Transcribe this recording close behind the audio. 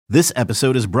This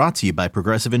episode is brought to you by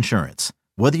Progressive Insurance.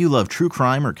 Whether you love true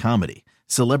crime or comedy,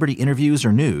 celebrity interviews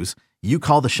or news, you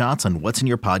call the shots on what's in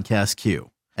your podcast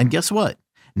queue. And guess what?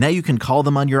 Now you can call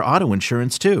them on your auto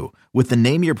insurance too with the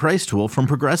Name Your Price tool from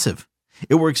Progressive.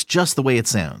 It works just the way it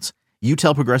sounds. You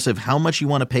tell Progressive how much you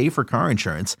want to pay for car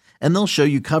insurance, and they'll show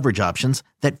you coverage options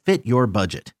that fit your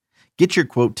budget. Get your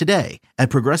quote today at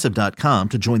Progressive.com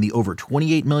to join the over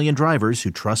 28 million drivers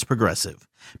who trust Progressive.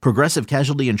 Progressive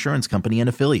Casualty Insurance Company and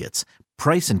Affiliates.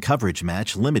 Price and coverage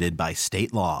match limited by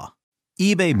state law.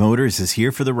 eBay Motors is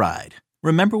here for the ride.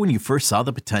 Remember when you first saw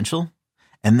the potential?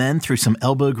 And then through some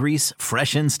elbow grease,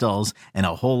 fresh installs, and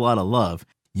a whole lot of love,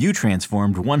 you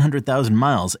transformed 100,000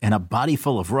 miles and a body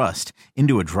full of rust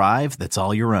into a drive that's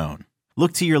all your own.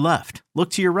 Look to your left.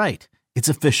 Look to your right. It's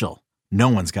official. No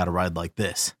one's got a ride like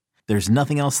this. There's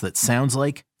nothing else that sounds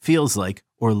like, feels like,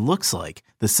 or looks like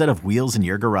the set of wheels in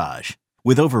your garage.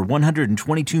 With over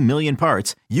 122 million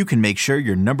parts, you can make sure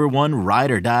your number one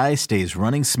ride or die stays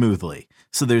running smoothly.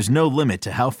 So there's no limit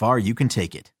to how far you can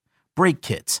take it. Brake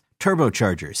kits,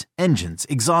 turbochargers, engines,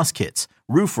 exhaust kits,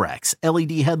 roof racks,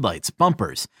 LED headlights,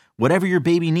 bumpers, whatever your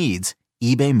baby needs,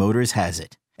 eBay Motors has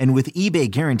it. And with eBay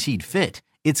Guaranteed Fit,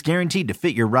 it's guaranteed to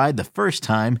fit your ride the first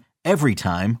time, every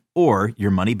time, or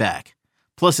your money back.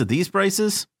 Plus, at these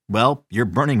prices, well, you're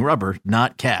burning rubber,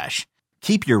 not cash.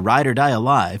 Keep your ride or die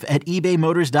alive at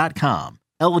ebaymotors.com.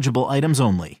 Eligible items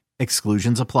only.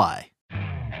 Exclusions apply.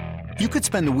 You could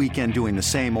spend the weekend doing the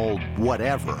same old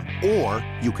whatever, or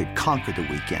you could conquer the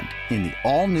weekend in the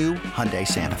all-new Hyundai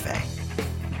Santa Fe.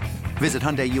 Visit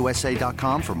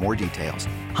HyundaiUSA.com for more details.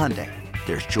 Hyundai,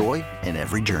 there's joy in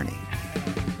every journey.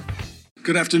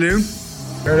 Good afternoon.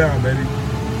 Right on, baby.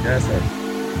 Yes, sir.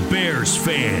 Bears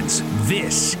fans,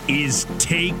 this is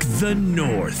Take the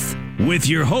North with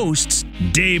your hosts,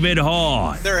 David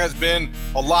Haugh. There has been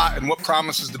a lot in what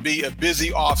promises to be a busy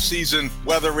offseason,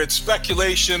 whether it's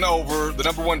speculation over the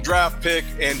number one draft pick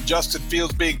and Justin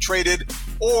Fields being traded,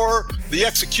 or the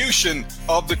execution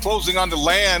of the closing on the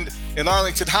land in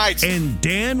Arlington Heights. And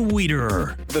Dan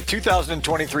Wiederer. The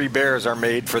 2023 Bears are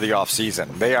made for the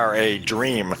offseason. They are a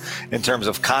dream in terms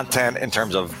of content, in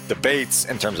terms of debates,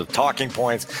 in terms of talking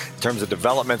points, in terms of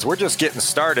developments. We're just getting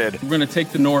started. We're going to take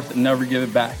the North and never give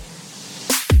it back.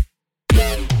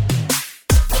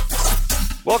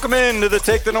 Welcome in to the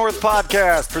Take the North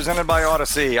podcast presented by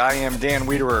Odyssey. I am Dan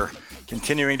Wiederer,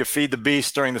 continuing to feed the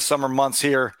beast during the summer months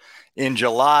here in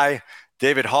July.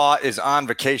 David Haugh is on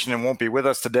vacation and won't be with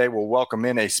us today. We'll welcome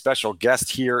in a special guest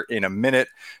here in a minute.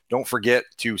 Don't forget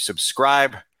to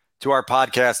subscribe to our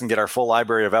podcast and get our full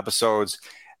library of episodes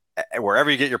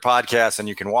wherever you get your podcasts, and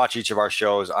you can watch each of our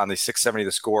shows on the 670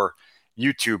 The Score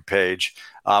YouTube page.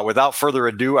 Without further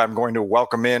ado, I'm going to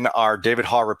welcome in our David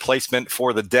Haugh replacement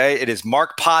for the day. It is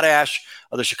Mark Potash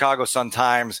of the Chicago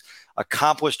Sun-Times,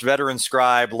 accomplished veteran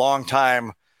scribe,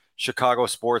 longtime Chicago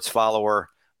sports follower.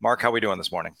 Mark, how are we doing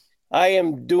this morning? I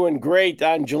am doing great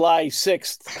on July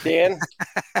 6th, Dan.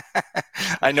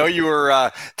 I know you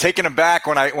were taken aback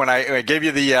when I gave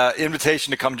you the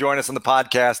invitation to come join us on the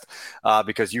podcast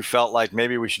because you felt like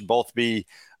maybe we should both be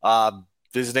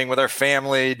visiting with our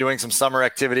family, doing some summer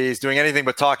activities, doing anything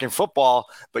but talking football.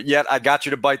 But yet I got you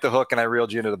to bite the hook and I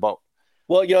reeled you into the boat.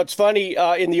 Well, you know, it's funny.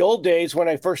 In the old days, when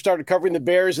I first started covering the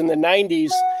Bears in the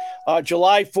 90s,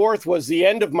 July 4th was the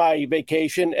end of my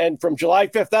vacation. And from July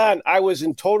 5th on, I was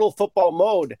in total football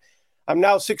mode. I'm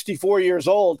now 64 years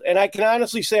old. And I can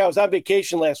honestly say I was on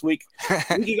vacation last week.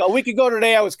 A week ago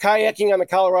today, I was kayaking on the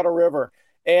Colorado River.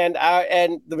 And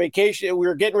the vacation, we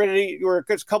were getting ready. We were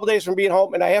a couple days from being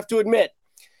home. And I have to admit,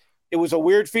 it was a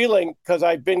weird feeling because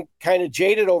I've been kind of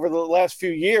jaded over the last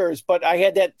few years. But I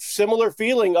had that similar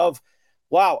feeling of,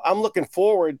 wow, I'm looking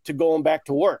forward to going back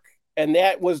to work. And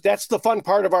that's the fun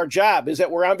part of our job, is that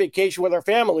we're on vacation with our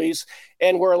families,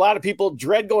 and where a lot of people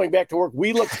dread going back to work,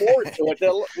 we look forward to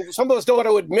it. Some of us don't want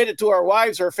to admit it to our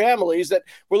wives or families that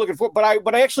we're looking forward,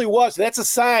 but I actually was. That's a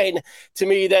sign to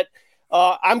me that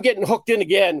I'm getting hooked in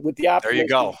again with the optimism. There you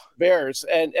go. Bears,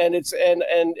 and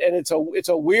it's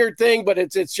a weird thing, but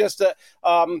it's just a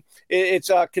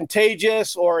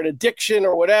contagious or an addiction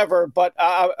or whatever. But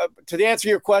to answer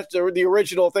your question, or the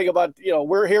original thing about, you know,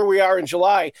 we are in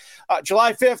July,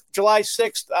 July 5th, July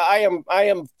 6th. I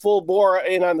am full bore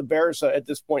in on the Bears at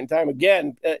this point in time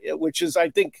again, which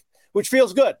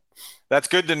feels good. That's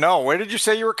good to know. Where did you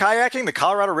say you were kayaking? The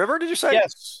Colorado River? Did you say?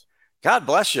 Yes. God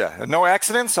bless you. No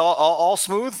accidents, all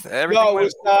smooth? Everything no, it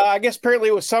was, I guess apparently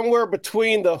it was somewhere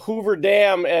between the Hoover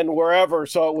Dam and wherever,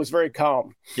 so it was very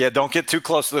calm. Yeah, don't get too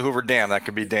close to the Hoover Dam. That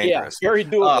could be dangerous. Yeah, very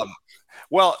doable.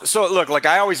 Well, so look, like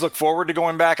I always look forward to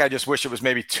going back. I just wish it was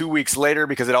maybe 2 weeks later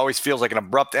because it always feels like an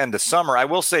abrupt end to summer. I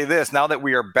will say this, now that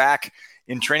we are back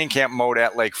in training camp mode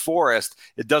at Lake Forest,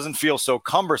 it doesn't feel so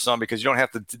cumbersome because you don't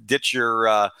have to ditch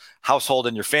your household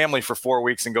and your family for 4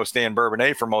 weeks and go stay in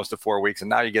Bourbonnais for most of 4 weeks. And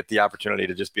now you get the opportunity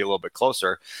to just be a little bit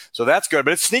closer. So that's good,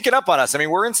 but it's sneaking up on us. I mean,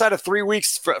 we're inside of 3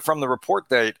 weeks from the report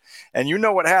date, and you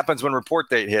know what happens when report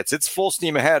date hits. It's full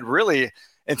steam ahead really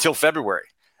until February.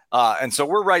 And so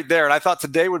we're right there. And I thought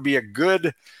today would be a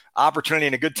good opportunity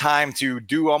and a good time to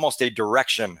do almost a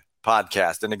direction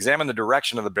podcast and examine the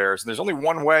direction of the Bears. And there's only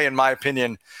one way, in my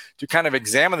opinion, to kind of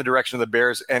examine the direction of the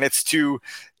Bears, and it's to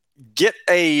get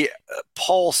a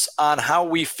pulse on how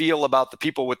we feel about the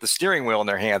people with the steering wheel in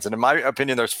their hands. And in my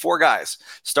opinion, there's 4 guys.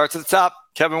 Starts at the top,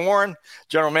 Kevin Warren,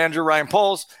 general manager Ryan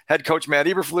Poles, head coach Matt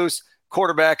Eberflus,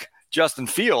 quarterback Justin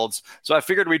Fields. So I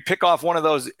figured we'd pick off one of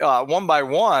those one by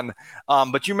one.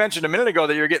 But you mentioned a minute ago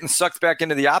that you're getting sucked back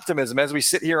into the optimism as we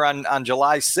sit here on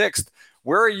July 6th.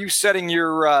 Where are you setting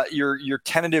your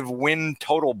tentative win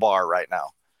total bar right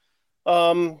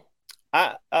now?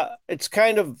 It's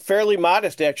kind of fairly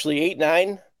modest, actually,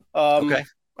 8-9. Okay.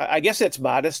 I guess that's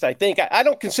modest. I think I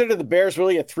don't consider the Bears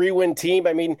really a 3-win team.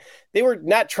 I mean, they were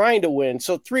not trying to win,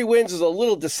 so 3 wins is a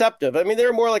little deceptive. I mean,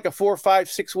 they're more like a 4, 5,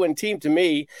 6-win team to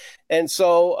me. And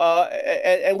so,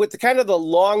 and with the kind of the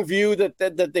long view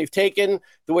that they've taken,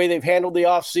 the way they've handled the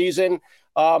offseason,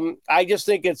 I just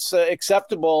think it's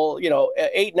acceptable.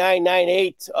 8-9,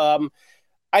 9-8.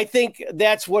 I think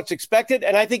that's what's expected.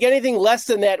 And I think anything less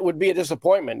than that would be a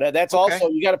disappointment. That's okay. Also,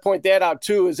 you got to point that out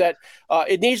too, is that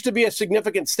it needs to be a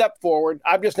significant step forward.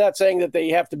 I'm just not saying that they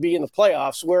have to be in the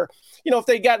playoffs where, if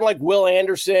they gotten like Will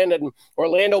Anderson and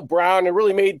Orlando Brown and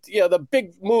really made, the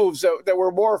big moves that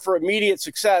were more for immediate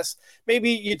success, maybe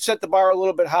you'd set the bar a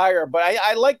little bit higher. But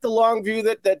I like the long view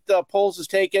that Poles has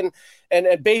taken.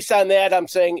 And based on that, I'm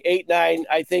saying 8-9,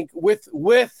 I think with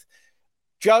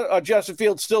Justin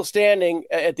Fields still standing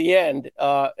at the end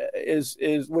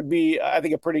would be, I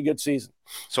think, a pretty good season.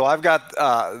 So I've got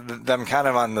them kind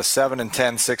of on the 7-10,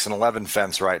 6-11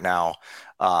 fence right now.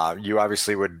 You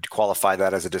obviously would qualify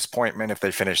that as a disappointment if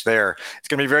they finish there. It's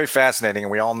going to be very fascinating,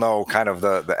 and we all know kind of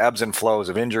the ebbs and flows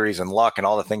of injuries and luck and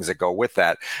all the things that go with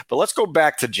that. But let's go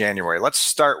back to January. Let's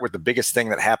start with the biggest thing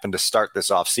that happened to start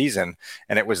this offseason,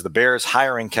 and it was the Bears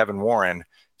hiring Kevin Warren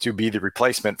to be the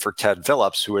replacement for Ted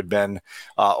Phillips, who had been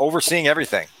overseeing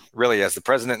everything, really, as the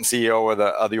president and CEO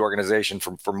of the organization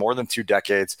for more than 2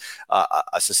 decades,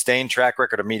 a sustained track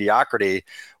record of mediocrity.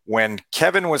 When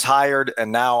Kevin was hired,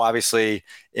 and now obviously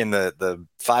in the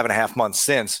 5.5 months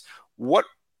since, what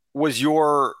was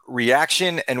your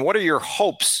reaction and what are your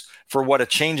hopes for what a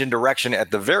change in direction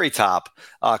at the very top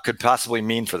could possibly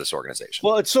mean for this organization?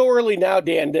 Well, it's so early now,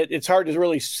 Dan, that it's hard to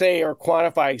really say or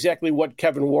quantify exactly what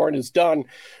Kevin Warren has done,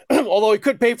 although he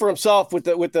could pay for himself with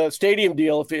the stadium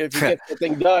deal if he gets the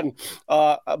thing done.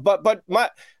 But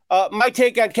my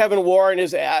take on Kevin Warren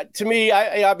is, to me,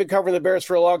 I've been covering the Bears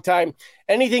for a long time.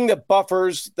 Anything that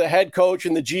buffers the head coach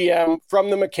and the GM from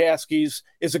the McCaskies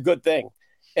is a good thing.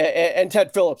 And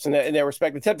Ted Phillips in that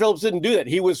respect. But Ted Phillips didn't do that.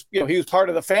 He was part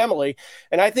of the family.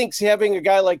 And I think having a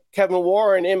guy like Kevin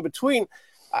Warren in between,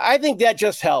 I think that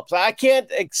just helps. I can't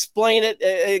explain it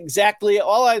exactly.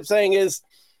 All I'm saying is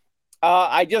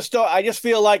I just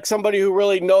feel like somebody who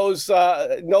really knows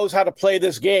how to play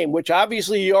this game, which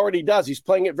obviously he already does. He's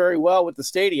playing it very well with the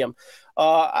stadium.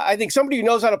 I think somebody who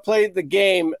knows how to play the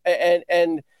game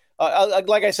and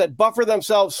like I said, buffer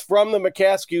themselves from the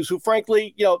McCaskies, who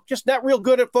frankly, just not real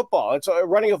good at football. It's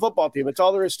running a football team. It's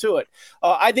all there is to it.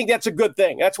 I think that's a good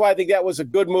thing. That's why I think that was a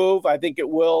good move. I think it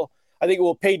will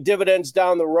pay dividends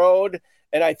down the road,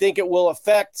 and I think it will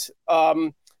affect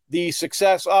the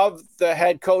success of the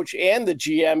head coach and the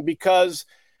GM, because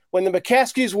when the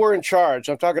McCaskies were in charge,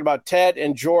 I'm talking about Ted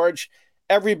and George,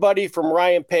 everybody from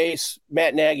Ryan Pace,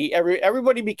 Matt Nagy,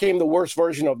 everybody became the worst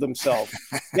version of themselves.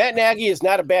 Matt Nagy is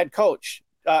not a bad coach.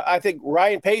 I think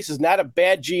Ryan Pace is not a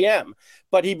bad GM,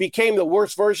 but he became the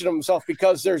worst version of himself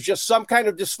because there's just some kind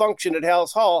of dysfunction at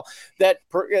Hallis Hall that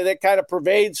kind of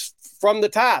pervades from the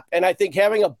top. And I think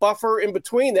having a buffer in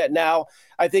between that now,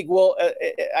 I think will.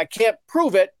 I can't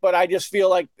prove it, but I just feel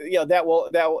like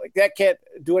that can't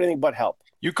do anything but help.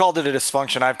 You called it a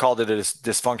dysfunction. I've called it a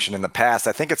dysfunction in the past.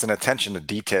 I think it's an attention to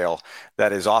detail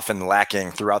that is often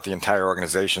lacking throughout the entire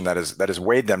organization that has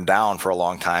weighed them down for a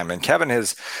long time. And Kevin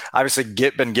has obviously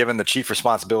been given the chief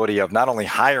responsibility of not only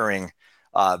hiring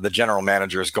the general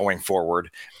managers going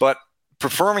forward, but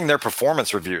performing their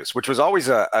performance reviews, which was always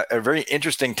a very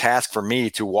interesting task for me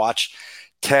to watch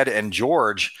Ted and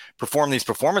George perform these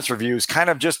performance reviews kind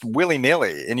of just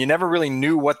willy-nilly, and you never really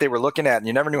knew what they were looking at, and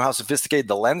you never knew how sophisticated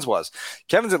the lens was.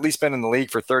 Kevin's at least been in the league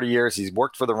for 30 years. He's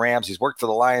worked for the Rams. He's worked for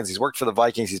the Lions. He's worked for the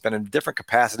Vikings. He's been in different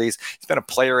capacities. He's been a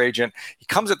player agent. He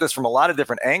comes at this from a lot of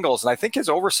different angles, and I think his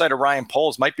oversight of Ryan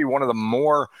Poles might be one of the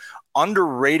more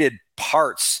underrated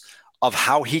parts of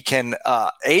how he can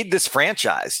aid this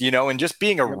franchise, and just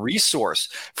being a resource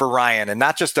for Ryan and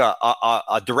not just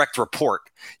a direct report,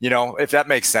 if that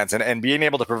makes sense, and being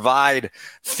able to provide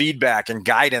feedback and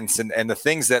guidance and the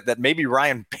things that maybe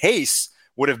Ryan Pace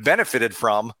would have benefited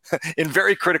from in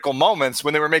very critical moments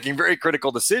when they were making very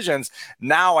critical decisions.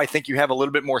 Now I think you have a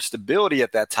little bit more stability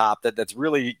at that top that's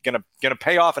really gonna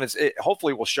pay off, and it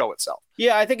hopefully will show itself.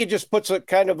 Yeah, I think it just puts a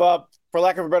kind of for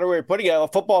lack of a better way of putting it, a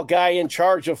football guy in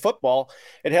charge of football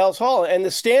at Halas Hall. And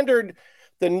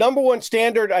the number one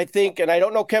standard, I think, and I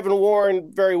don't know Kevin Warren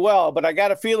very well, but I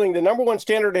got a feeling the number one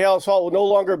standard at Halas Hall will no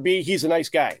longer be he's a nice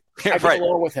guy. I get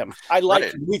along with him. I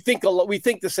like him. We think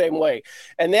the same way.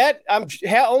 And that I'm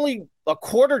only a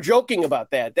quarter joking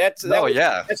about that. That's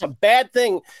a bad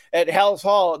thing at Halas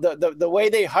Hall. The way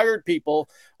they hired people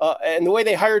and the way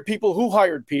they hired people who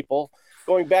hired people,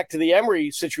 going back to the Emory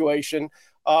situation.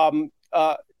 I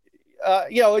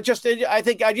just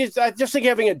think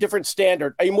having a different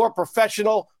standard, a more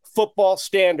professional football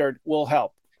standard will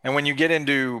help. And when you get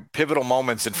into pivotal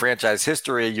moments in franchise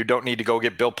history, you don't need to go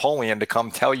get Bill Polian to come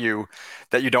tell you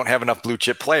that you don't have enough blue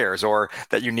chip players, or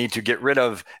that you need to get rid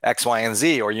of X, Y, and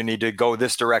Z, or you need to go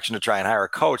this direction to try and hire a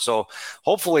coach. So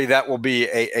hopefully that will be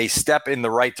a step in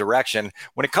the right direction.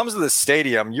 When it comes to the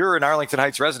stadium, you're an Arlington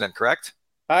Heights resident, correct?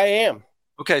 I am.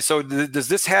 Okay. So does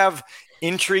this have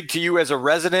intrigue to you as a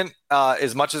resident,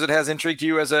 as much as it has intrigue to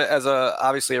you as a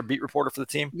obviously a beat reporter for the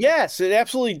team? Yes, it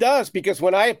absolutely does. Because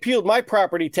when I appealed my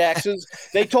property taxes,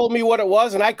 they told me what it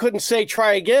was, and I couldn't say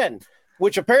try again,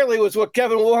 which apparently was what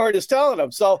Kevin Warren is telling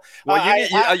them. So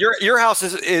your house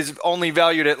is only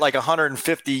valued at like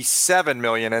 $157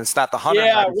 million, and it's not the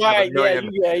 $197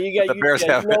 million. Yeah, the Bears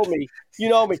have. You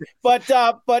know me. But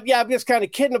yeah, I'm just kind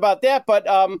of kidding about that. But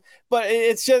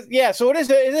it's just, so it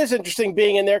is interesting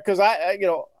being in there, because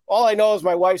all I know is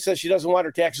my wife says she doesn't want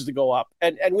her taxes to go up.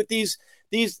 And with these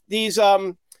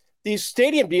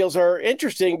stadium deals are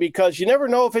interesting because you never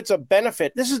know if it's a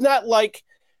benefit. This is not like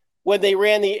when they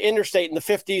ran the interstate in the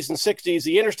 50s and 60s.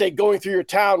 The interstate going through your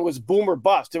town was boom or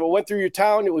bust. If it went through your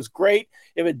town, it was great.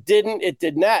 If it didn't, it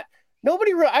did not. I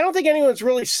don't think anyone's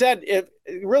really said it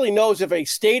really knows if a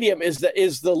stadium is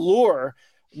the lure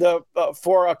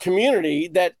for a community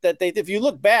that they, if you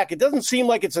look back, it doesn't seem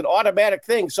like it's an automatic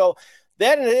thing. So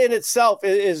that in itself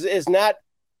is not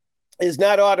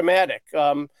automatic.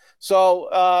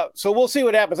 So we'll see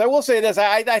what happens. I will say this.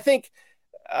 I think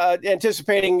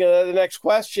anticipating the next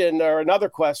question or another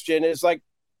question is like,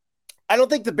 I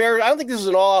don't think this is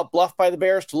an all-out bluff by the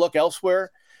Bears to look elsewhere.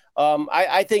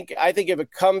 I think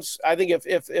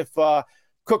if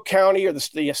Cook County or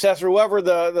the assessor, whoever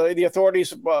the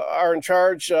authorities are in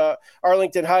charge,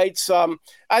 Arlington Heights,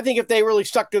 I think if they really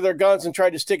stuck to their guns and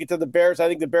tried to stick it to the Bears, I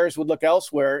think the Bears would look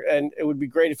elsewhere, and it would be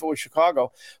great if it was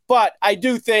Chicago. But I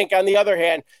do think, on the other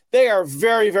hand, they are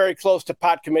very, very close to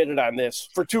pot committed on this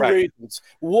for two reasons.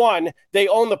 One, they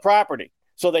own the property,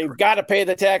 so they've got to pay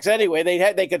the tax anyway.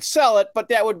 They could sell it, but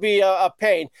that would be a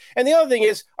pain. And the other thing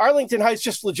is, Arlington Heights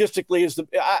just logistically is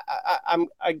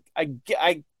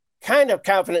I kind of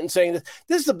confident in saying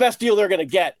this is the best deal they're going to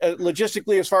get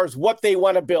logistically, as far as what they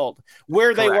want to build,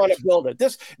 where they want to build it.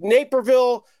 This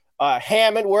Naperville,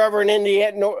 Hammond, wherever in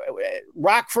Indiana,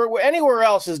 Rockford, anywhere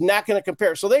else is not going to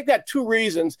compare. So they've got two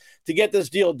reasons to get this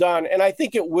deal done, and I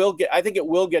think it will get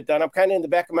done. I'm kind of in the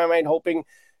back of my mind hoping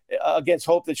against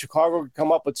hope that Chicago could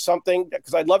come up with something,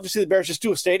 because I'd love to see the Bears just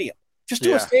do a stadium.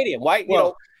 A stadium. Why?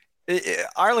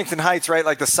 Arlington Heights, right?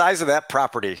 Like, the size of that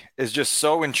property is just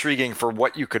so intriguing for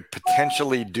what you could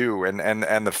potentially do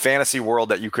and the fantasy world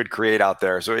that you could create out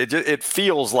there. So it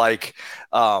feels like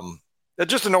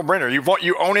just a no-brainer.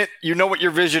 You own it. You know what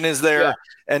your vision is there. Yeah.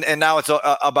 And now it's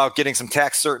about getting some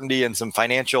tax certainty and some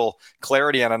financial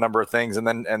clarity on a number of things, and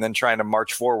then trying to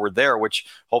march forward there, which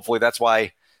hopefully that's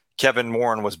why Kevin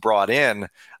Warren was brought in.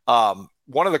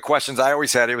 One of the questions I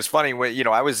always had, it was funny, when,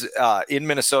 I was in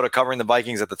Minnesota covering the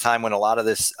Vikings at the time when a lot of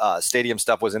this stadium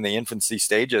stuff was in the infancy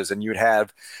stages, and you'd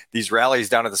have these rallies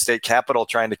down at the state capitol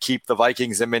trying to keep the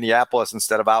Vikings in Minneapolis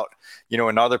instead of out,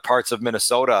 in other parts of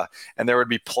Minnesota. And there would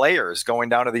be players going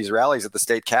down to these rallies at the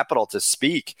state capitol to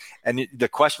speak. And the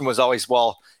question was always,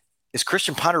 well, is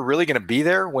Christian Ponder really going to be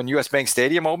there when US Bank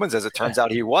Stadium opens? As it turns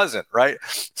out, he wasn't, right?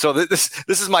 So this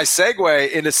is my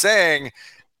segue into saying,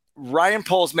 Ryan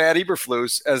Poles, Matt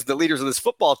Eberflus, as the leaders of this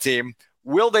football team,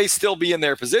 will they still be in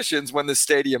their positions when the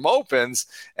stadium opens?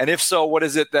 And if so, what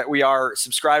is it that we are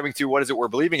subscribing to? What is it we're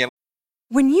believing in?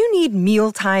 When you need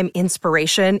mealtime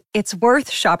inspiration, it's worth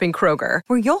shopping Kroger,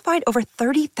 where you'll find over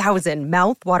 30,000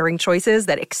 mouth-watering choices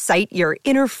that excite your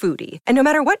inner foodie. And no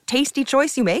matter what tasty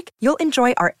choice you make, you'll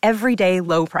enjoy our everyday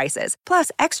low prices, plus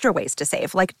extra ways to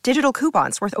save, like digital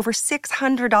coupons worth over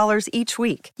 $600 each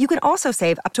week. You can also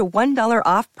save up to $1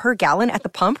 off per gallon at the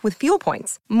pump with fuel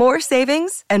points. More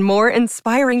savings and more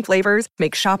inspiring flavors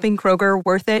make shopping Kroger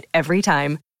worth it every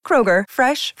time. Kroger,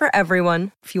 fresh for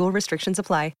everyone. Fuel restrictions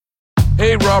apply.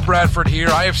 Hey, Rob Bradford here.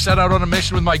 I have set out on a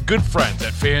mission with my good friends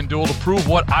at FanDuel to prove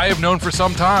what I have known for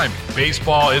some time.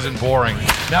 Baseball isn't boring.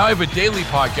 Now I have a daily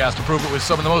podcast to prove it with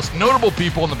some of the most notable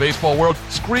people in the baseball world,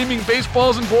 screaming baseball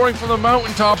isn't boring from the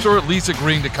mountaintops, or at least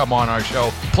agreeing to come on our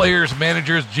show. Players,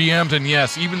 managers, GMs, and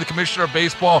yes, even the commissioner of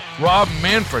baseball, Rob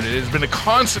Manfred. It has been a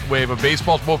constant wave of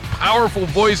baseball's most powerful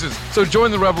voices. So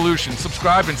join the revolution.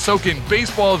 Subscribe and soak in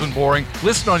Baseball Isn't Boring.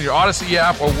 Listen on your Odyssey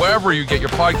app or wherever you get your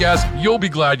podcasts. You'll be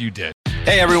glad you did.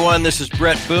 Hey everyone, this is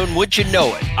Brett Boone. Would you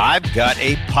know it? I've got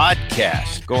a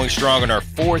podcast going strong in our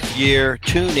 4th year.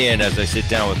 Tune in as I sit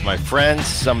down with my friends,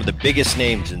 some of the biggest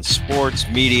names in sports,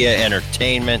 media,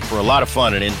 entertainment, for a lot of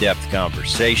fun and in-depth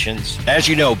conversations. As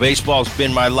you know, baseball's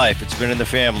been my life. It's been in the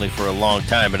family for a long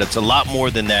time, but it's a lot more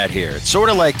than that here. It's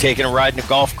sort of like taking a ride in a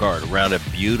golf cart around a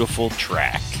beautiful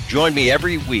track. Join me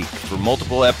every week for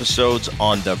multiple episodes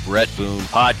on the Brett Boone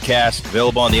Podcast,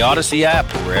 available on the Odyssey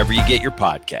app or wherever you get your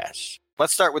podcasts.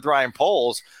 Let's start with Ryan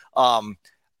Poles. A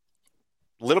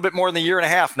little bit more than a year and a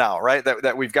half now, right?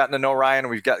 That we've gotten to know Ryan, and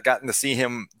we've gotten to see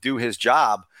him do his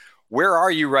job. Where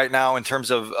are you right now in terms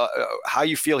of how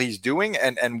you feel he's doing,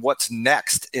 and what's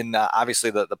next in obviously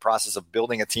the process of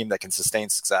building a team that can sustain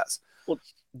success? Well,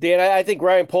 Dan, I think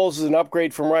Ryan Poles is an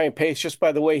upgrade from Ryan Pace just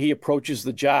by the way he approaches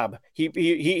the job.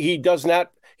 He does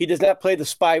not play the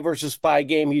spy versus spy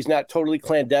game. He's not totally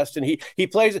clandestine. He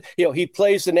plays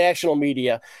the national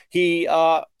media. He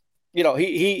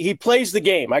plays the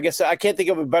game. I guess I can't think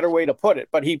of a better way to put it,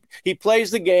 but he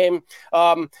plays the game.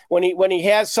 When he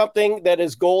has something that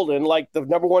is golden, like the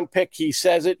number 1 pick, he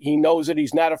says it. He knows it.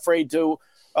 He's not afraid to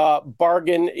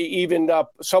bargain even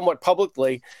somewhat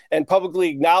publicly and publicly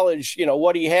acknowledge,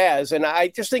 what he has. And I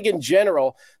just think in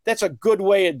general, that's a good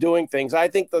way of doing things. I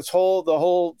think the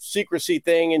whole secrecy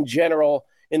thing in general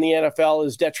in the NFL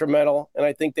is detrimental. And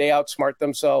I think they outsmart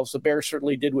themselves. The Bears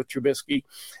certainly did with Trubisky.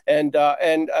 And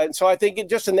so I think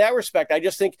just in that respect,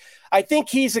 I think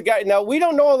he's a guy. Now, we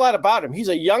don't know a lot about him. He's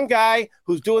a young guy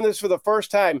who's doing this for the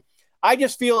first time. I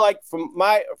just feel like from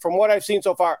what I've seen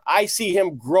so far, I see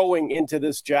him growing into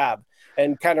this job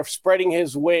and kind of spreading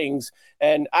his wings.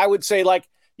 And I would say,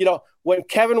 when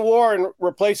Kevin Warren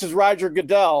replaces Roger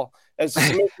Goodell as the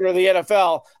commissioner of the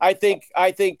NFL, I think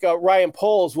Ryan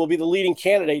Poles will be the leading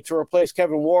candidate to replace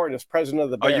Kevin Warren as president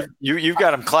of the Bears. You've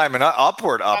got him climbing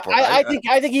upward. I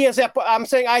think he has that. I'm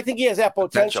saying I think he has that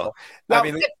potential. Now,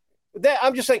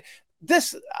 I'm just saying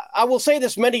this. I will say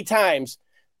this many times.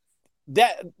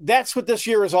 That's what this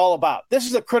year is all about. This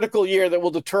is a critical year that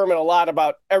will determine a lot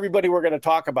about everybody we're going to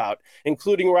talk about,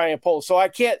 including Ryan Poles.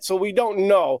 So we don't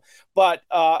know, but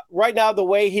right now the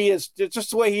way he has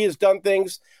done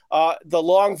things, the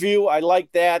long view, I like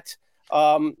that.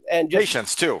 And just,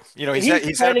 patience too.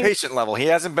 He's at a patient level. He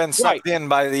hasn't been sucked in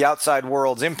by the outside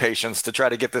world's impatience to try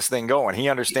to get this thing going. He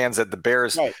understands that the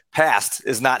Bears' past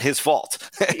is not his fault,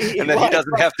 and that he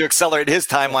doesn't have to accelerate his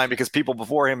timeline because people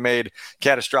before him made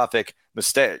catastrophic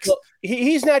mistakes. Well,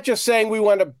 he's not just saying we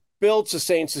want to build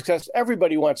sustained success.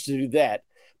 Everybody wants to do that.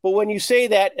 But when you say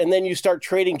that and then you start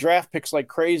trading draft picks like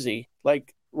crazy,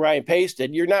 like Ryan Pace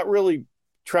did, you're not really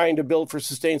trying to build for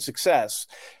sustained success.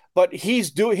 But he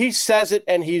says it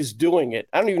and he's doing it.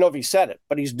 I don't even know if he said it,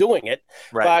 but he's doing it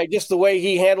by just the way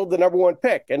he handled the number 1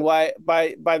 pick and by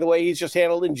the way he's just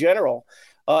handled in general.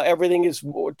 Everything is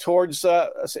towards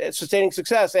sustaining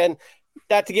success. And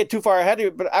not to get too far ahead of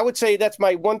it, but I would say that's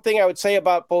my one thing I would say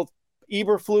about both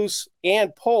Eberflus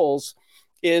and Poles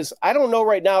is I don't know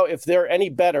right now if they're any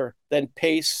better than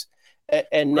Pace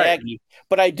and Nagy,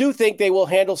 but I do think they will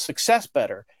handle success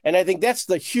better. And I think that's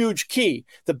the huge key.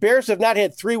 The Bears have not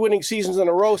had 3 winning seasons in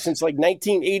a row since like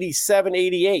 1987,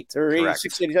 88 or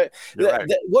 86, 87.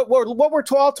 What we're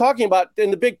all talking about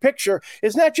in the big picture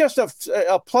is not just a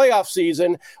playoff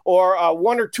season or a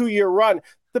 1 or 2 year run.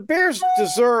 The Bears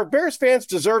fans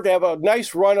deserve to have a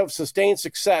nice run of sustained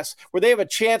success where they have a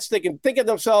chance they can think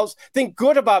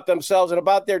good about themselves and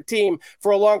about their team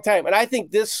for a long time. And I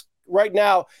think this right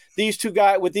now, these two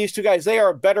guys, they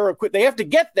are better equipped. They have to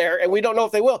get there, and we don't know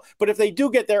if they will. But if they do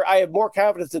get there, I have more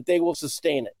confidence that they will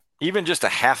sustain it. even just a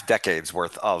half decade's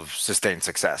worth of sustained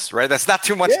success, right? That's not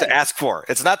too much to ask for.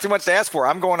 It's not too much to ask for.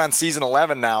 I'm going on season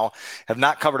 11 now, have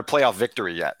not covered a playoff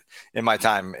victory yet in my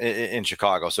time in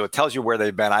Chicago. So it tells you where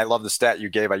they've been. I love the stat you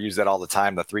gave. I use that all the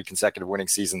time, the 3 consecutive winning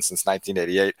seasons since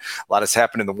 1988. A lot has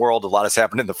happened in the world. A lot has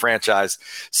happened in the franchise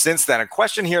since then. A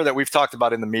question here that we've talked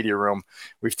about in the media room,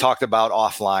 we've talked about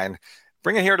offline.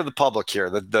 Bring it here to the public here,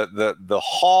 the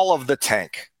Hall of the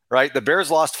Tank. Right. The Bears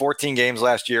lost 14 games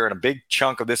last year, and a big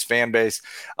chunk of this fan base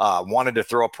wanted to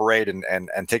throw a parade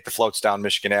and take the floats down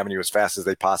Michigan Avenue as fast as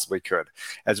they possibly could.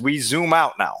 As we zoom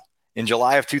out now in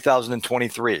July of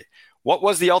 2023, what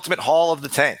was the ultimate Hall of the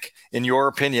Tank, in your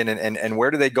opinion, and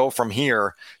where do they go from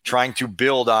here trying to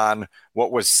build on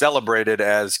what was celebrated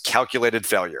as calculated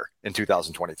failure in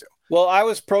 2022? Well, I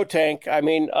was pro tank. I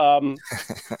mean, I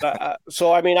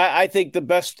think the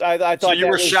best. I thought. So you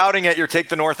were shouting at your Take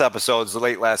the North episodes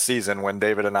late last season when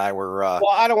David and I were. Well,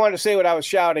 I don't want to say what I was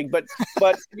shouting, but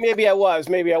maybe I was,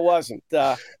 maybe I wasn't.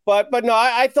 But no,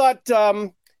 I thought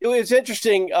it was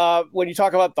interesting when you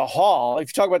talk about the hall. If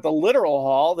you talk about the literal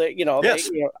hall, that yes.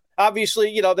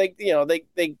 Obviously,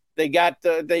 they got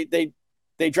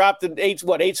They dropped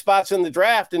eight spots in the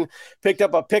draft and picked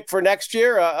up a pick for next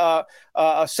year,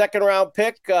 a second round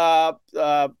pick.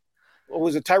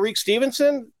 Was it Tyreek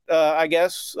Stevenson? I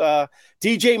guess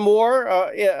DJ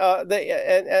Moore.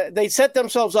 They set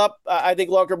themselves up, I think,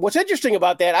 long term. What's interesting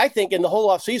about that, I think, in the whole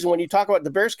offseason, when you talk about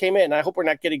the Bears came in, I hope we're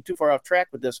not getting too far off track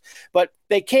with this, but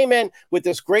they came in with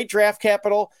this great draft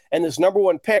capital and this number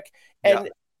 1 pick. And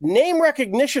name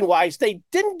recognition wise, they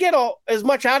didn't get as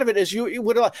much out of it as you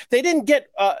would. They didn't get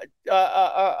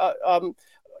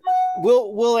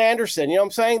Will Anderson. You know what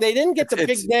I'm saying? They didn't get the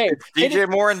big name. DJ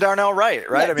Moore and Darnell Wright,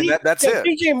 right? Yeah, I mean, that's it.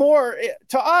 DJ Moore,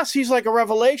 to us, he's like a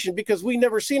revelation because we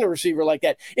never seen a receiver like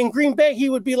that. In Green Bay, he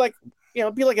would be like,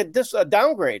 a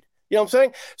downgrade. You know what I'm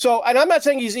saying? So, and I'm not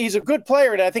saying he's a good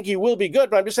player, and I think he will be good,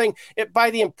 but I'm just saying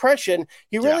by the impression,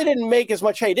 he really didn't make as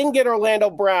much hay. He didn't get Orlando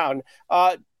Brown.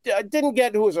 Didn't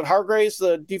get, who was it, Hargraves,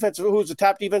 the defensive, who was the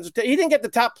top defensive. He didn't get the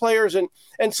top players, and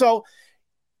so,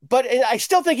 but I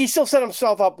still think he still set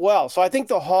himself up well. So I think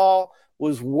the Hall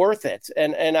was worth it,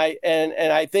 and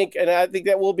I think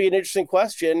that will be an interesting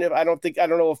question. I don't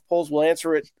know if Poles will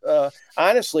answer it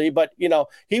honestly, but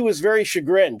he was very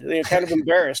chagrined, kind of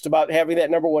embarrassed about having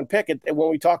that number 1 pick. And when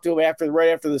we talked to him right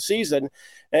after the season,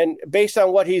 and based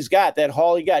on what he's got, that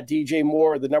Hall he got, DJ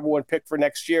Moore, the number 1 pick for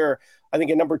next year. I think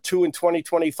at number 2 in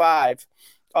 2025,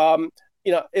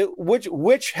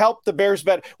 which helped the Bears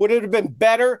better? Would it have been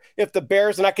better if the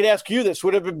Bears, and I could ask you this,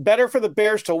 would it have been better for the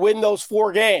Bears to win those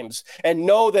 4 games and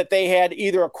know that they had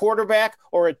either a quarterback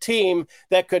or a team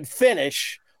that could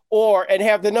finish and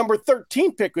have the number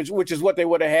 13 pick, which is what they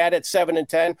would have had at 7 and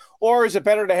 10, or is it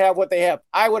better to have what they have?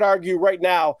 I would argue right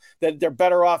now that they're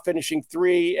better off finishing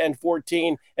 3 and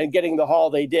 14 and getting the haul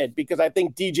they did, because I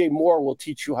think DJ Moore will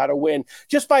teach you how to win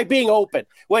just by being open.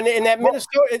 When in that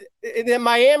in the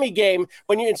Miami game,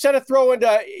 when you, instead of throwing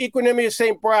to Equinemius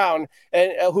St. Brown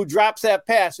and who drops that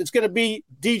pass, it's going to be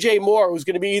DJ Moore who's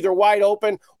going to be either wide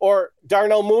open, or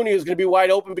Darnell Mooney who's going to be wide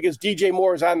open because DJ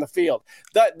Moore is on the field.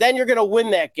 Then you're going to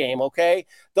win that game. Okay.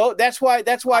 Though that's why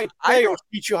players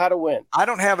teach you how to win. I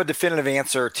don't have a definitive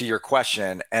answer to your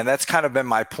question. And that's kind of been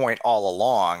my point all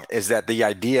along, is that the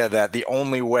idea that the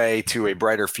only way to a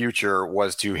brighter future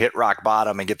was to hit rock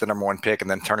bottom and get the number 1 pick and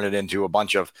then turn it into a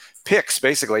bunch of picks,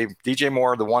 basically DJ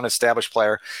Moore, the one established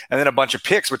player, and then a bunch of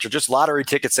picks, which are just lottery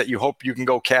tickets that you hope you can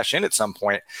go cash in at some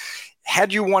point.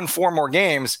 Had you won 4 more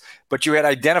games, but you had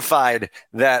identified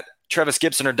that Travis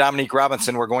Gibson or Dominique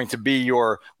Robinson were going to be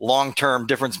your long-term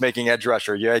difference-making edge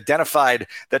rusher. You identified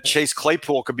that Chase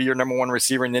Claypool could be your number 1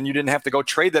 receiver, and then you didn't have to go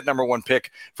trade that number 1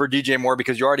 pick for DJ Moore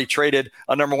because you already traded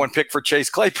a number 1 pick for Chase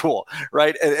Claypool,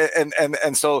 right?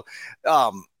 And so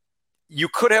you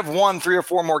could have won 3 or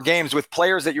 4 more games with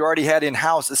players that you already had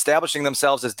in-house establishing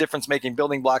themselves as difference-making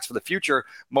building blocks for the future,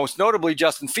 most notably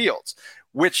Justin Fields,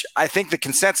 which I think the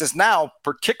consensus now,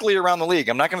 particularly around the league,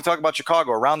 I'm not going to talk about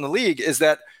Chicago, around the league, is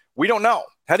that we don't know.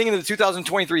 Heading into the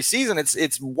 2023 season,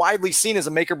 it's widely seen as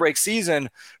a make or break season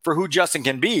for who Justin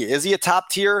can be. Is he a top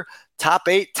tier, top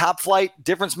 8, top flight,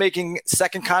 difference making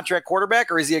second contract quarterback?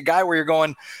 Or is he a guy where you're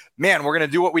going, man, we're going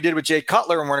to do what we did with Jay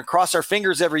Cutler and we're going to cross our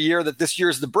fingers every year that this year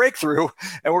is the breakthrough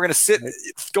and we're going to sit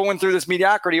going through this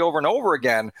mediocrity over and over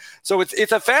again. So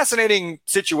it's a fascinating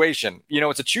situation.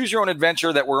 It's a choose your own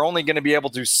adventure that we're only going to be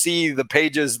able to see the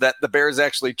pages that the Bears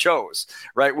actually chose,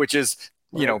 right? Which is,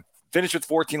 finish with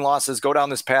 14 losses, go down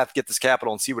this path, get this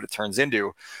capital, and see what it turns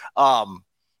into.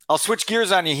 I'll switch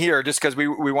gears on you here just because we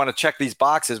want to check these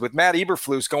boxes. With Matt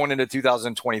Eberflus going into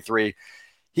 2023,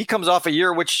 he comes off a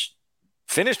year which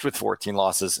finished with 14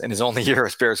 losses in his only year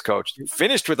as Bears coach,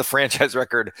 finished with a franchise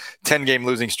record 10-game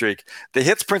losing streak. The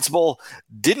hits principle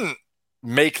didn't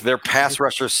make their pass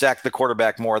rushers sack the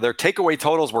quarterback more. Their takeaway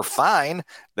totals were fine.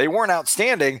 They weren't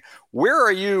outstanding. Where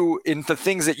are you in the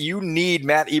things that you need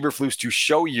Matt Eberflus to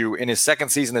show you in his second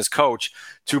season as coach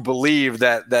to believe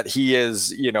that he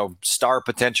is, star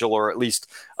potential or at least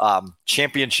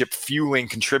championship fueling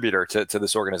contributor to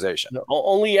this organization?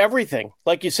 Only everything.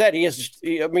 Like you said,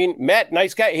 Matt,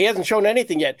 nice guy. He hasn't shown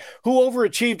anything yet. Who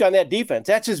overachieved on that defense?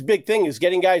 That's his big thing, is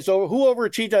getting guys over. Who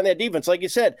overachieved on that defense? Like you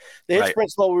said, the hits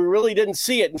principle, we really didn't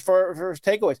see it for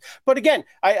takeaways. But again,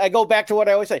 I go back to what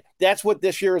I always say. That's what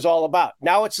this year is all about.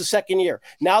 Now it's the second year.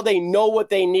 Now they know what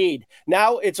they need.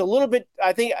 Now it's a little bit,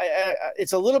 I think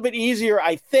it's a little bit easier,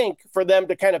 I think, for them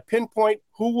to kind of pinpoint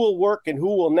who will work and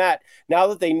who will not, now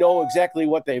that they know exactly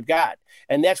what they've got.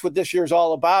 And that's what this year is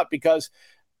all about, because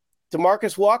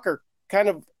DeMarcus Walker, kind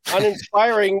of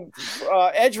uninspiring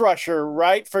edge rusher,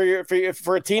 right?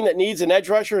 For a team that needs an edge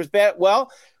rusher is bad.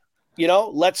 Well,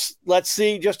 let's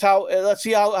see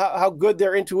how good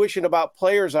their intuition about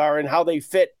players are and how they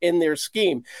fit in their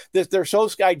scheme.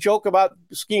 I joke about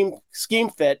scheme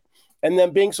fit and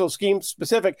them being so scheme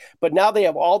specific, but now they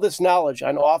have all this knowledge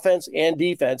on offense and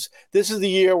defense. This is the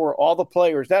year where all the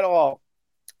players, not all,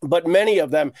 but many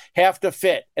of them have to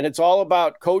fit. And it's all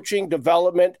about coaching,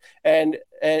 development, and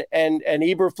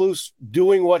Eberflus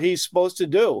doing what he's supposed to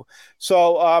do.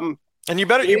 So, and you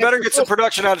better get some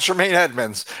production out of Tremaine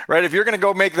Edmonds, right? If you're going to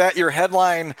go make that your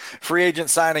headline free agent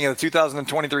signing in the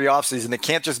 2023 offseason, it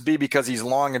can't just be because he's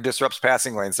long and disrupts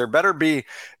passing lanes. There better be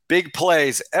big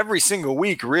plays every single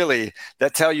week, really,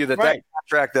 that tell you that that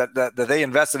contract that they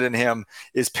invested in him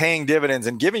is paying dividends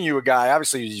and giving you a guy.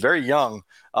 Obviously, he's very young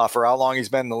for how long he's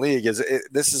been in the league.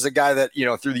 This is a guy that,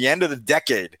 through the end of the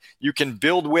decade, you can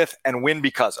build with and win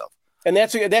because of. And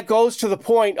that goes to the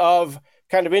point of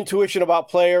kind of intuition about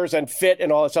players and fit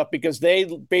and all that stuff, because they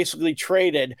basically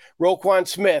traded Roquan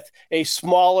Smith, a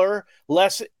smaller,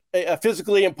 less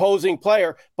physically imposing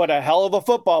player, but a hell of a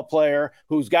football player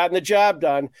who's gotten the job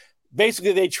done.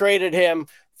 Basically, they traded him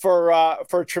for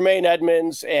Tremaine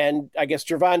Edmonds and I guess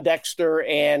Gervon Dexter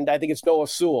and I think it's Noah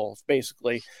Sewell,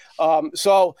 basically.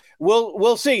 So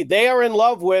we'll see. They are in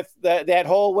love with that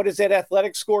whole, what is that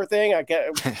athletic score thing?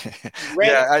 Athletic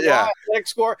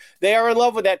score. They are in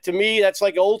love with that. To me, that's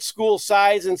like old school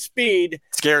size and speed.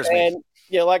 Scares me. And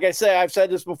like I said, I've said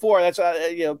this before. That's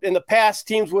in the past,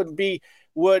 teams would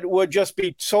just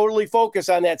be totally focused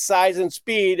on that size and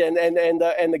speed and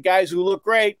the guys who look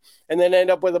great, and then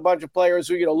end up with a bunch of players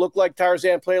who look like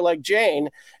Tarzan, play like Jane,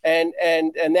 and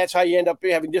that's how you end up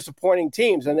having disappointing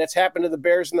teams, and that's happened to the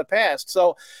Bears in the past.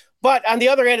 So, but on the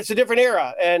other hand, it's a different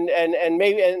era, and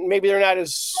maybe they're not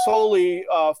as solely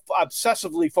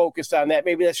obsessively focused on that.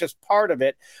 Maybe that's just part of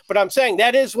it. But I'm saying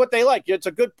that is what they like. It's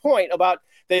a good point about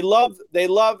they love,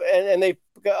 and they.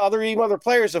 Other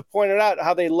players have pointed out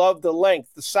how they love the length,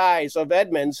 the size of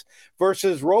Edmonds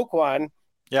versus Roquan.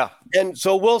 Yeah. And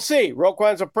so we'll see.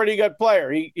 Roquan's a pretty good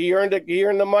player. He earned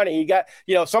the money. He got,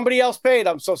 somebody else paid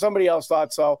him, so somebody else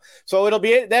thought so. So I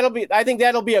think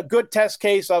that'll be a good test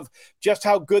case of just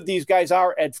how good these guys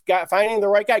are at finding the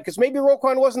right guy. Because maybe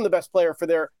Roquan wasn't the best player for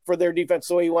their defense,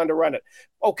 the way he wanted to run it.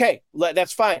 Okay,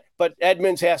 that's fine. But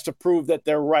Edmonds has to prove that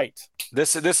they're right.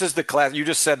 This is the class. You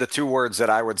just said the two words that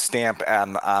I would stamp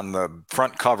on the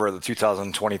front cover of the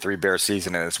 2023 Bears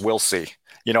season, and it's "we'll see."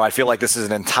 I feel like this is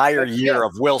an entire year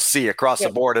of "we'll see" across the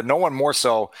board, and no one more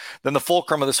so than the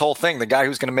fulcrum of this whole thing, the guy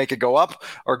who's going to make it go up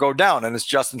or go down, and it's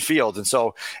Justin Fields. And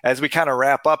so as we kind of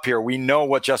wrap up here, we know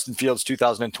what Justin Fields'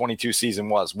 2022 season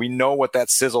was. We know what that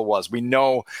sizzle was. We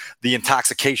know the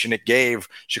intoxication it gave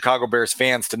Chicago Bears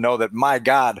fans to know that, my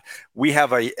God, we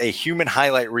have a human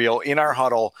highlight reel in our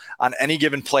huddle on any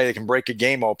given play that can break a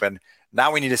game open.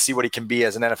 Now we need to see what he can be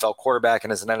as an NFL quarterback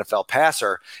and as an NFL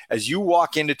passer. As you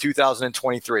walk into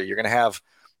 2023, you're going to have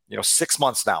 6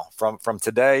 months now from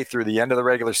today through the end of the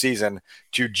regular season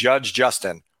to judge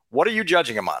Justin. What are you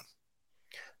judging him on?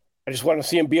 I just want to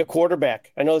see him be a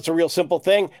quarterback. I know it's a real simple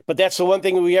thing, but that's the one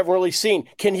thing we haven't really seen.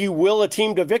 Can he will a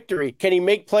team to victory? Can he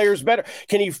make players better?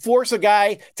 Can he force a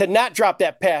guy to not drop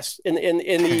that pass in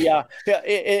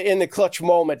the clutch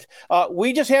moment?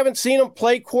 We just haven't seen him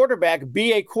play quarterback,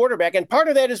 be a quarterback, and part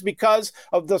of that is because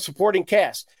of the supporting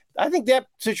cast. I think that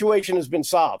situation has been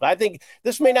solved. I think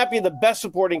this may not be the best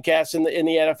supporting cast in the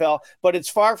NFL, but it's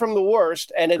far from the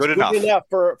worst, and it's good enough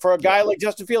for a guy like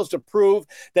Justin Fields to prove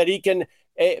that he can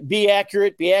be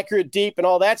accurate deep and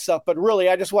all that stuff. But really,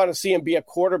 I just want to see him be a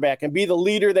quarterback and be the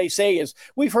leader they say is.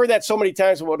 We've heard that so many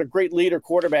times about what a great leader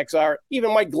quarterbacks are.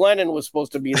 Even Mike Glennon was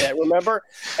supposed to be that, remember?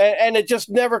 and it just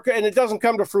never, and it doesn't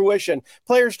come to fruition.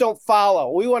 Players don't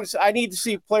follow. I need to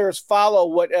see players follow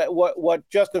what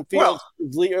Justin Fields,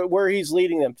 where he's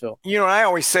leading them to. I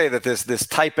always say that this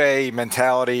type A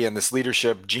mentality and this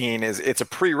leadership gene it's a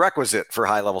prerequisite for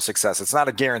high level success. It's not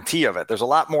a guarantee of it. There's a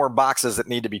lot more boxes that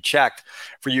need to be checked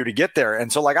for you to get there.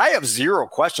 And so I have zero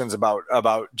questions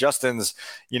about Justin's,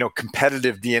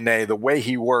 competitive DNA, the way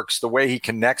he works, the way he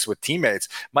connects with teammates.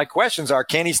 My questions are,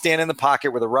 can he stand in the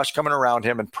pocket with a rush coming around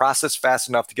him and process fast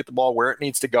enough to get the ball where it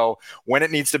needs to go, when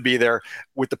it needs to be there,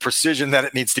 with the precision that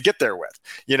it needs to get there with,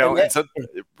 and so,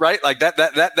 right? Like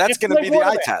that's going to be the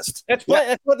eye test. That's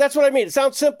what I mean. It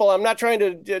sounds simple. I'm not trying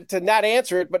to not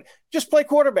answer it, but just play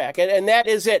quarterback. And that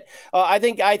is it. I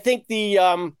think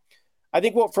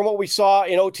from what we saw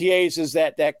in OTAs is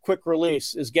that quick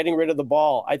release is getting rid of the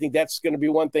ball. I think that's going to be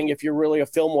one thing. If you're really a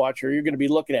film watcher, you're going to be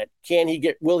looking at,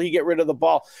 will he get rid of the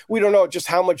ball? We don't know just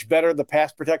how much better the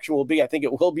pass protection will be. I think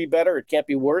it will be better. It can't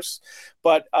be worse,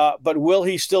 but will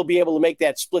he still be able to make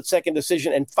that split second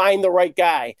decision and find the right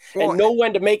guy and know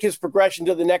when to make his progression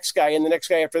to the next guy and the next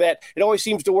guy after that? It always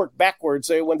seems to work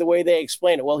backwards when the way they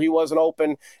explain it. Well, he wasn't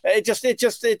open. It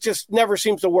just never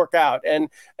seems to work out. And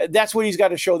that's what he's got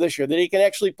to show this year, that he can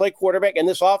actually play quarterback, and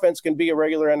this offense can be a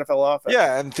regular NFL offense.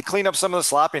 Yeah, and to clean up some of the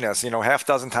sloppiness, half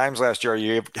dozen times last year,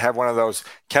 you have one of those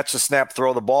catch the snap,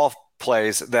 throw the ball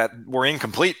plays that were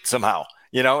incomplete somehow.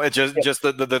 It's just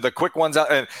the quick ones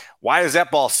out. And why is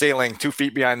that ball sailing 2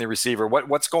 feet behind the receiver?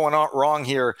 What's going on wrong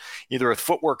here, either with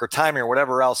footwork or timing or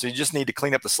whatever else? So you just need to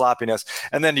clean up the sloppiness.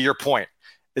 And then to your point,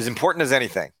 as important as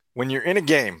anything, when you're in a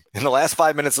game, in the last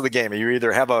 5 minutes of the game, you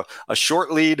either have a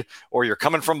short lead or you're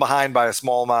coming from behind by a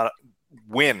small amount of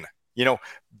win.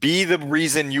 Be the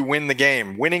reason you win the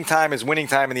game. Winning time is winning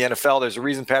time in the NFL. There's a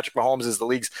reason Patrick Mahomes is the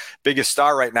league's biggest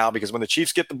star right now, because when the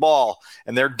Chiefs get the ball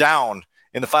and they're down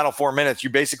in the final 4 minutes, you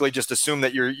basically just assume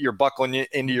that you're buckling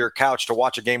into your couch to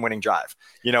watch a game-winning drive.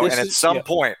 And at some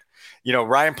point,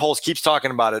 Ryan Poles keeps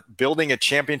talking about it, building a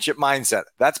championship mindset.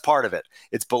 That's part of it.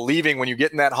 It's believing when you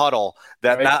get in that huddle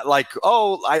that right. Not like,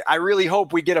 I really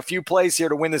hope we get a few plays here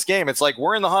to win this game. It's like,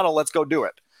 we're in the huddle, let's go do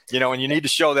it. And you need to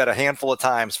show that a handful of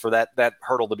times for that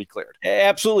hurdle to be cleared.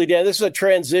 Absolutely, Dan. This is a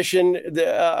transition.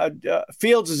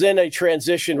 Fields is in a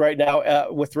transition right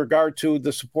now with regard to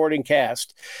the supporting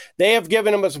cast. They have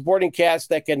given him a supporting cast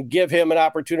that can give him an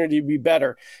opportunity to be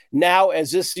better. Now,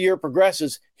 as this year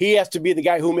progresses, he has to be the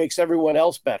guy who makes everyone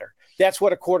else better. That's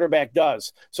what a quarterback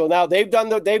does. So now they've done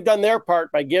their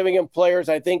part by giving him players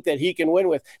I think that he can win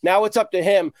with. Now it's up to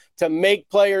him to make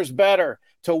players better,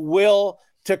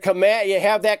 to command, you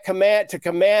have that command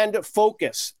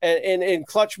focus in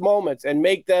clutch moments and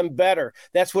make them better.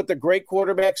 That's what the great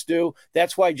quarterbacks do.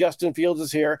 That's why Justin Fields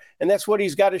is here, and that's what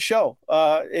he's got to show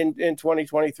in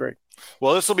 2023.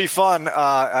 Well, this will be fun.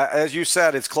 As you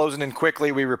said, it's closing in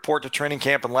quickly. We report to training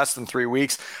camp in less than 3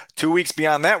 weeks. 2 weeks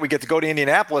beyond that, we get to go to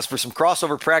Indianapolis for some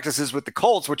crossover practices with the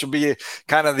Colts, which will be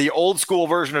kind of the old school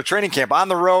version of training camp. On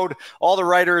the road, all the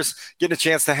writers getting a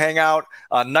chance to hang out.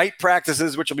 Night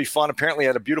practices, which will be fun, apparently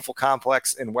at a beautiful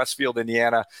complex in Westfield,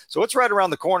 Indiana. So it's right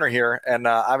around the corner here, and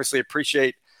obviously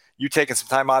appreciate you taking some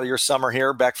time out of your summer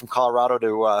here back from Colorado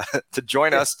to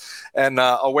join us, and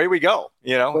away we go.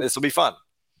 This will be fun.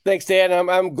 Thanks, Dan.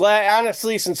 I'm glad,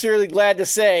 honestly, sincerely glad to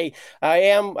say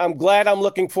I'm glad. I'm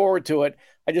looking forward to it.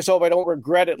 I just hope I don't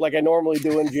regret it like I normally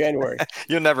do in January.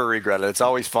 You'll never regret it. It's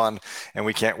always fun, and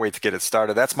we can't wait to get it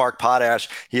started. That's Mark Potash.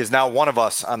 He is now one of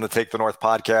us on the Take the North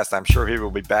podcast. I'm sure he will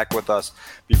be back with us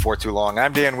before too long.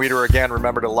 I'm Dan Wiederer. Again,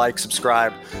 remember to like,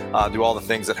 subscribe, do all the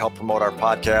things that help promote our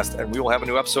podcast, and we will have a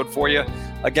new episode for you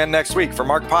again next week. For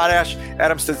Mark Potash,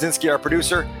 Adam Stadzinski, our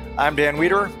producer, I'm Dan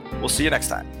Wiederer. We'll see you next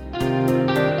time.